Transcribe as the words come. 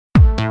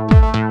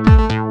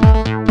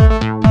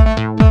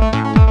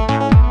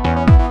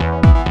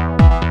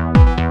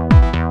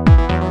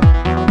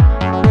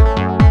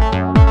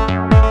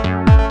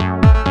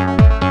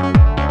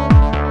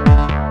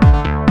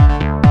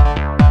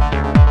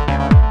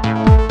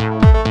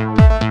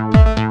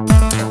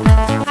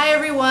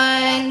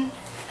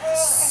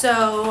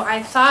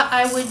I thought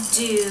I would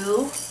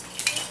do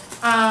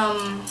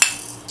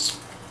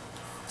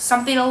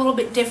something a little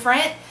bit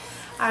different.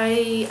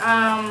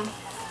 I'm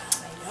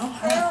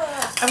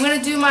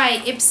gonna do my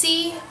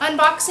Ipsy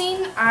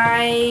unboxing.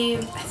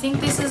 I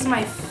think this is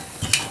my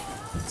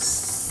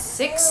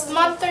 6th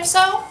month or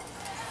so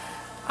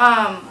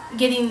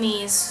getting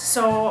these.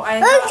 So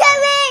I thought,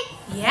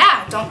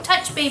 yeah, don't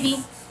touch,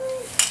 baby.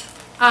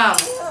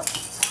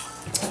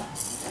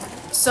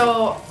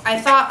 So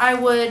I thought I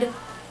would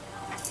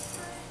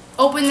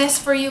open this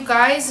for you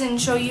guys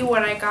and show you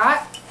what I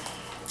got.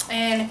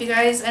 And if you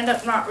guys end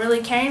up not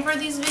really caring for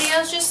these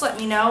videos, just let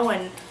me know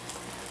and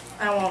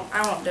I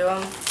won't do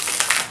them.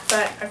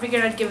 But I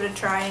figured I'd give it a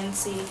try and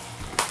see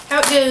how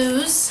it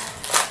goes.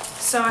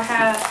 So I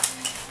have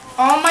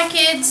all my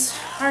kids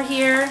are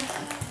here.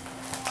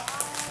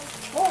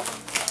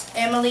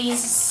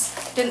 Emily's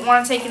didn't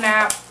want to take a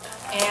nap,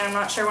 and I'm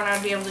not sure when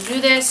I'd be able to do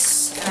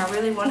this. And I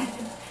really wanted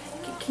to.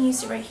 Can you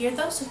see right here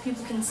though, so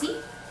people can see?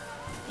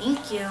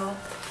 Thank you.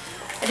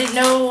 I didn't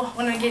know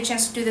when I'd get a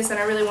chance to do this, and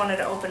I really wanted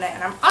to open it.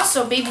 And I'm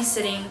also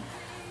babysitting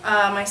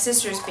my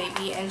sister's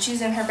baby, and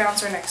she's in her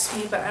bouncer next to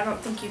me, but I don't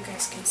think you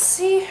guys can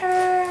see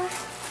her.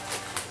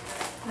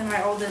 And then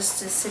my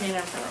oldest is sitting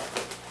in front.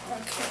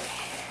 Okay.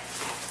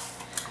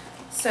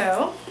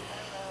 So,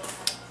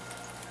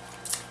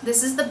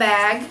 this is the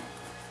bag.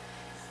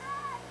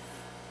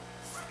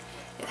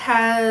 It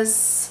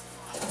has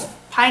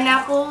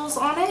pineapples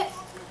on it,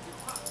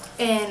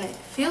 and it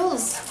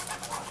feels,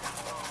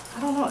 I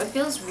don't know, it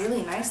feels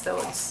really nice though.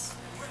 It's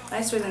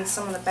nicer than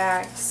some of the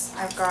bags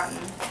I've gotten.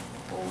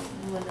 Oh,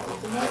 you want to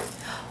open it?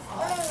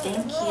 Oh,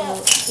 thank you.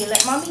 Okay,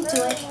 let mommy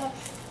do it.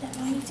 Let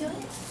mommy do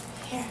it.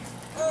 Here.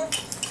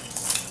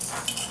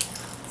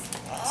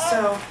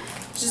 So,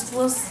 just a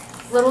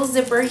little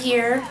zipper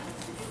here.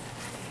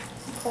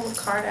 Pull the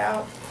card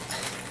out.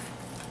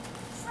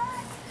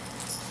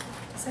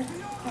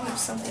 Oh,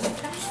 there's something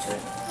attached to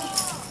it.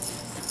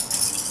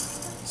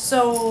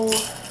 So,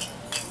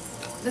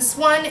 this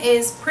one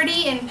is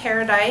Pretty in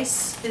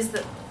Paradise.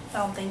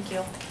 Oh, thank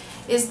you.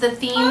 Is the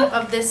theme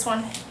of this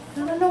one.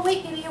 No,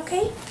 wait, baby,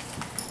 okay?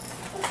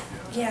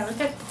 Yeah, look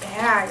at the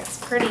bag. It's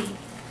pretty.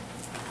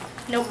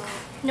 Nope.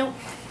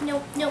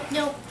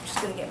 She's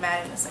gonna get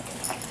mad in a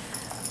second.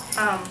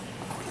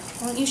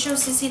 Why don't you show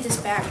Sissy this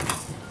bag?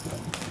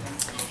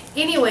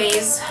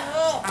 Anyways,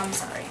 I'm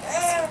sorry,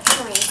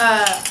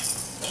 guys.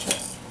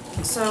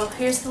 So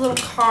here's the little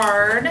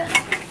card,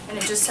 and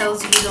it just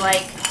tells you to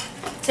like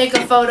take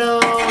a photo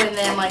and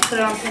then like put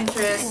it on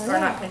Pinterest, or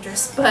not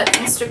Pinterest, but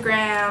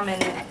Instagram,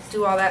 and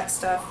do all that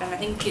stuff, and I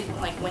think you can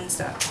like win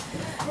stuff.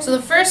 So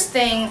the first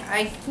thing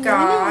I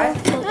got,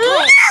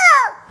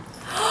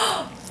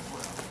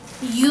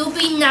 you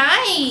be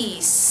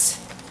nice.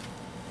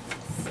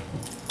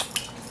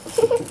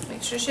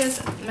 Make sure she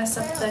doesn't mess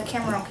up the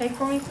camera, okay,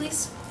 for me,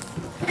 please?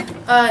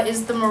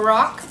 Is the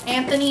Maroc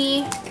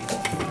Anthony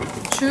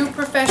True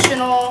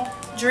Professional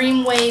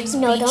Dream Waves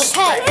Beach don't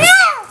Spray. touch.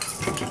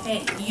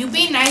 Hey, you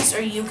be nice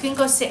or you can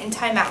go sit in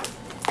timeout.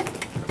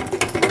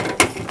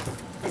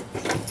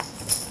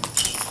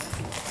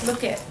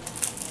 Look at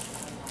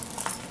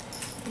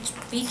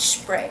beach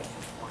spray.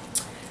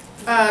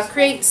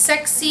 Create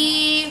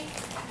sexy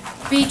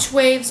beach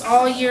waves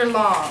all year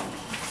long.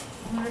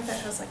 I wonder if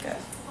that has like a...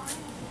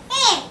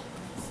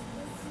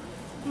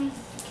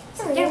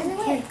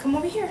 Here, come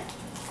over here.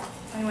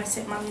 Oh, you want to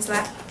sit in mommy's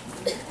lap?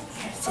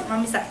 Here, sit in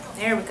mommy's lap.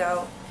 There we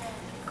go.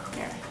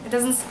 Here. It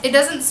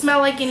doesn't smell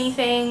like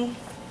anything.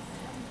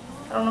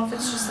 I don't know if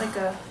it's just like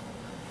a...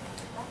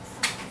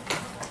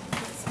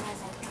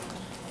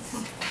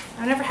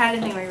 I've never had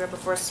anything like that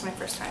before. This is my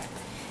first time.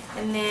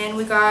 And then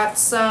we got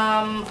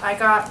some... I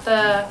got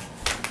the...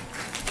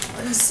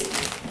 Let's see.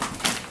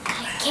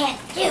 I can't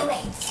do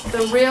it.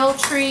 The Real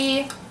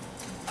Tree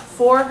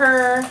for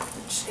her.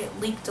 Which it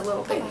leaked a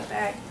little bit in the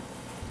bag.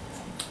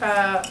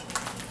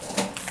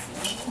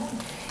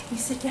 You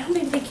sit down,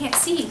 baby. They can't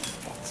see.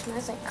 That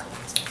smells like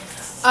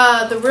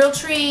cold. The Real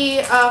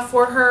Tree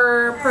for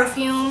her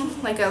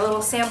perfume, like a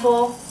little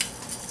sample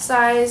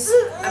size.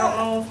 I don't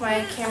know if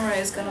my camera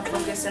is gonna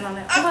focus in on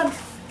it. Hold on.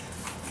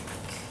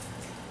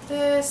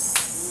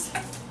 This.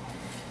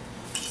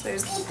 So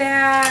there's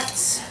that.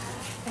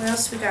 What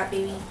else we got,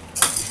 baby?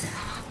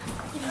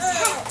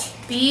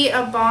 Be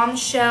a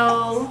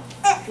Bombshell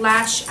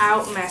Lash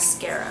Out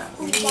Mascara.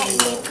 Ooh,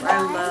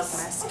 I love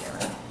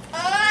mascara.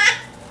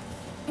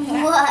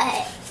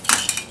 What?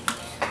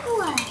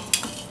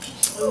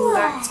 Ooh,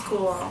 that's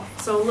cool.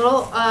 So a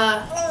little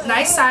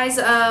nice size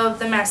of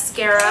the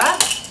mascara.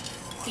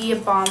 Be a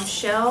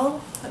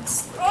Bombshell.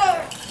 Let's look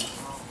at it.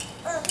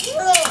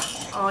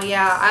 Oh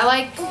yeah, I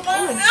like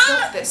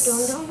this.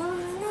 No.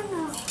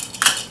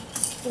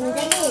 Give me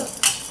that lid.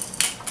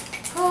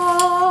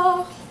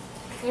 Oh.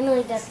 I know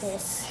I got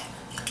this.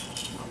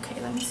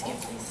 Okay, let me see it,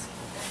 please.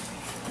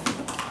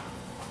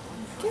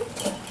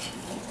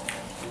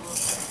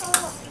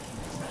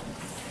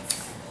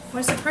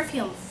 Where's the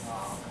perfume?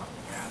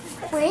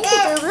 Where is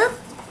it, Boo?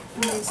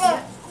 Where is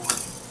it?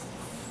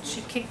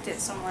 She kicked it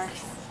somewhere.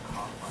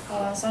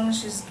 Well, as long as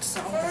she's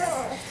doesn't open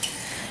it.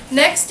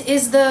 Next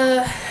is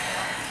the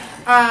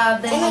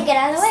Emily, get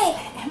out of the way.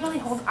 Emily,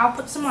 hold. I'll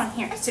put some on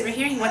here. Sit right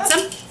here. You want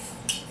some?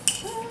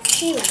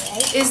 Cute,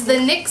 right? Is the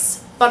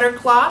NYX Butter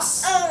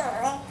Gloss.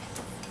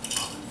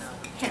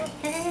 Here.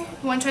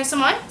 You want to try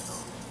some on? Ooh,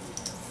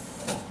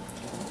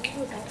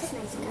 that's a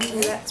nice color.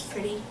 Ooh, that's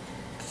pretty.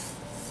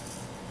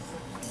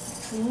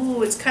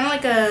 Ooh, it's kind of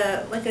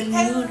like a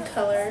nude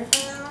color,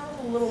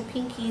 a little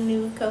pinky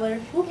nude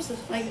color. Oops,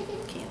 I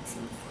can't see.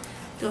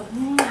 Go.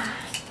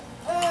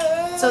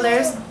 So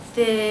there's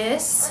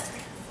this.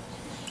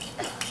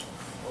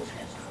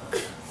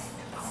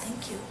 Oh,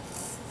 thank you.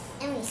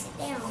 Emily, sit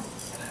down.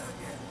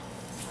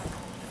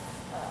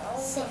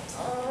 Sit.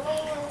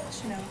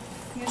 No,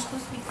 you're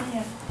supposed to be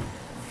clean.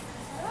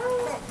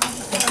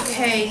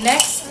 Okay,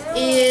 next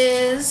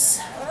is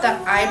the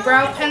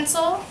eyebrow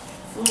pencil.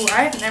 Ooh,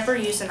 I've never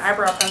used an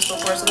eyebrow pencil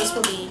before, so this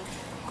will be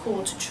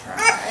cool to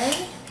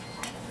try.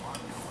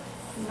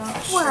 I'm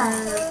not sure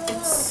if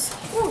it's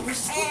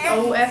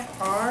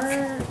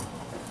OFR.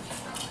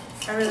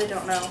 I really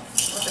don't know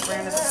what the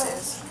brand of this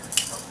is.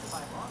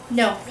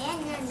 No.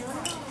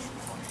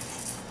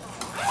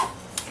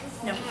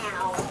 No.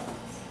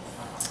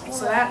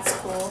 So that's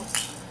cool.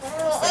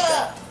 It's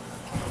like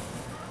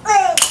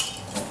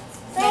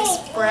a nice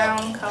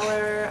brown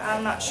color.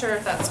 I'm not sure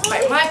if that's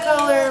quite my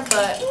color,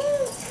 but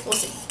we'll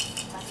see.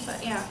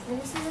 But yeah. Let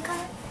me see the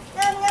color.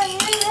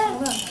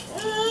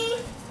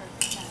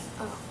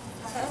 Hold on.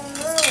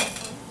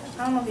 I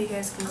don't know if you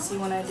guys can see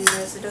when I do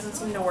this. It doesn't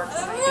seem to work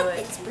when I do it.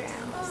 It's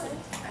brown.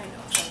 I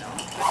know.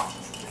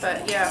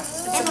 But yeah,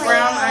 it's a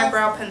brown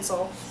eyebrow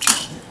pencil.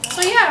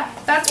 So yeah,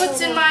 that's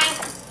what's in my...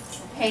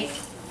 Hey,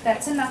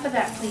 that's enough of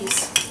that,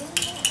 please.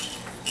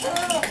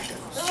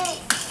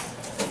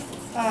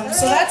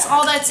 So that's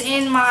all that's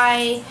in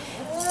my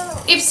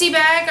Ipsy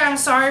bag. I'm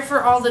sorry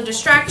for all the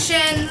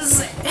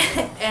distractions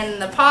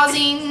and the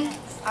pausing.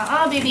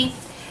 Baby.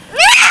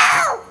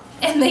 No!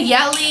 And the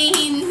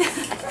yelling.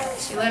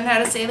 She learned how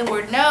to say the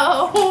word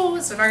no,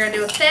 so we're not gonna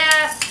do with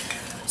that.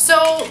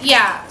 So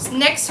yeah,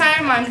 next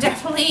time I'm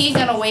definitely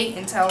gonna wait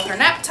until her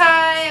nap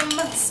time,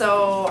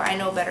 so I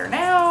know better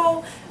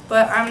now.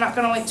 But I'm not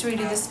gonna wait to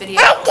redo this video.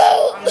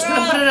 I'm just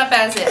gonna put it up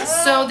as is.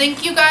 So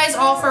thank you guys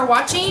all for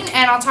watching,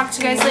 and I'll talk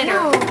to you guys later.